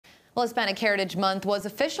Well, Hispanic Heritage Month was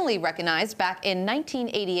officially recognized back in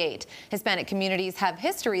 1988. Hispanic communities have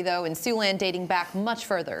history, though, in Siouxland dating back much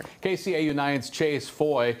further. KCAU-9's Chase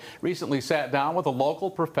Foy recently sat down with a local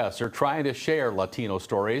professor trying to share Latino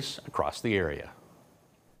stories across the area.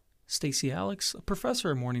 Stacy Alex, a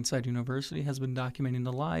professor at Morningside University, has been documenting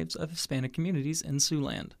the lives of Hispanic communities in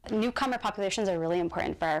Siouxland. Newcomer populations are really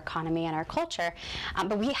important for our economy and our culture,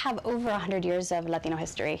 but we have over 100 years of Latino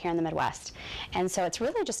history here in the Midwest. And so it's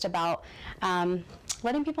really just about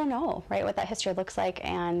letting people know, right, what that history looks like,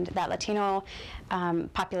 and that Latino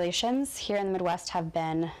populations here in the Midwest have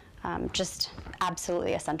been just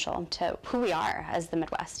absolutely essential to who we are as the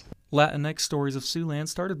Midwest. Latinx Stories of Siouxland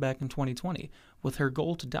started back in 2020 with her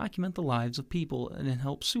goal to document the lives of people and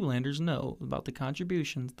help Siouxlanders know about the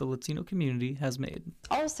contributions the Latino community has made.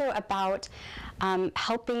 Also about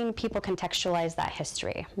helping people contextualize that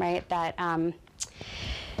history, right? That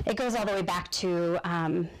it goes all the way back to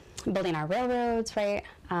building our railroads, right?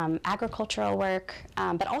 Agricultural work,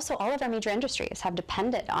 but also all of our major industries have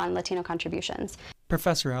depended on Latino contributions.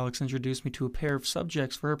 Professor Alex introduced me to a pair of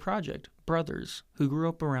subjects for her project, brothers, who grew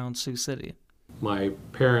up around Sioux City. My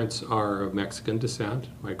parents are of Mexican descent.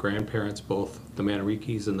 My grandparents, both the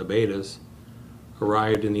Manriques and the Betas,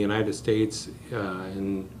 arrived in the United States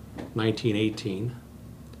in 1918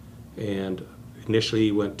 and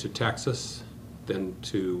initially went to Texas, then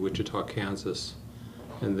to Wichita, Kansas,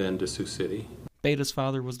 and then to Sioux City. Beta's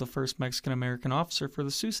father was the first Mexican-American officer for the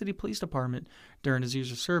Sioux City Police Department. During his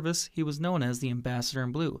years of service, he was known as the Ambassador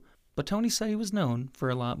in Blue, but Tony said he was known for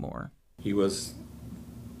a lot more. He was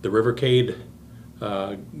the Rivercade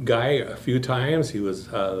guy a few times. He was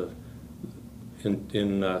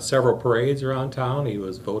in several parades around town. He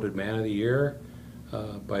was voted Man of the Year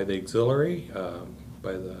by the auxiliary,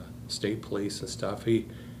 by the state police and stuff. He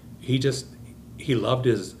loved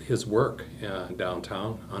his work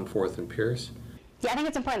downtown on 4th and Pierce. Yeah, I think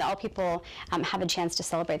it's important that all people have a chance to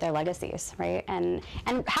celebrate their legacies, right? And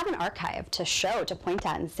have an archive to show, to point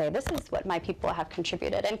at and say, this is what my people have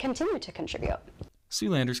contributed and continue to contribute.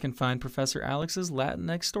 Siouxlanders can find Professor Alex's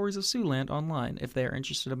Latinx Stories of Siouxland online if they are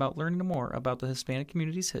interested about learning more about the Hispanic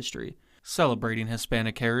community's history. Celebrating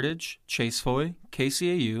Hispanic heritage, Chase Foy,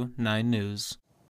 KCAU 9 News.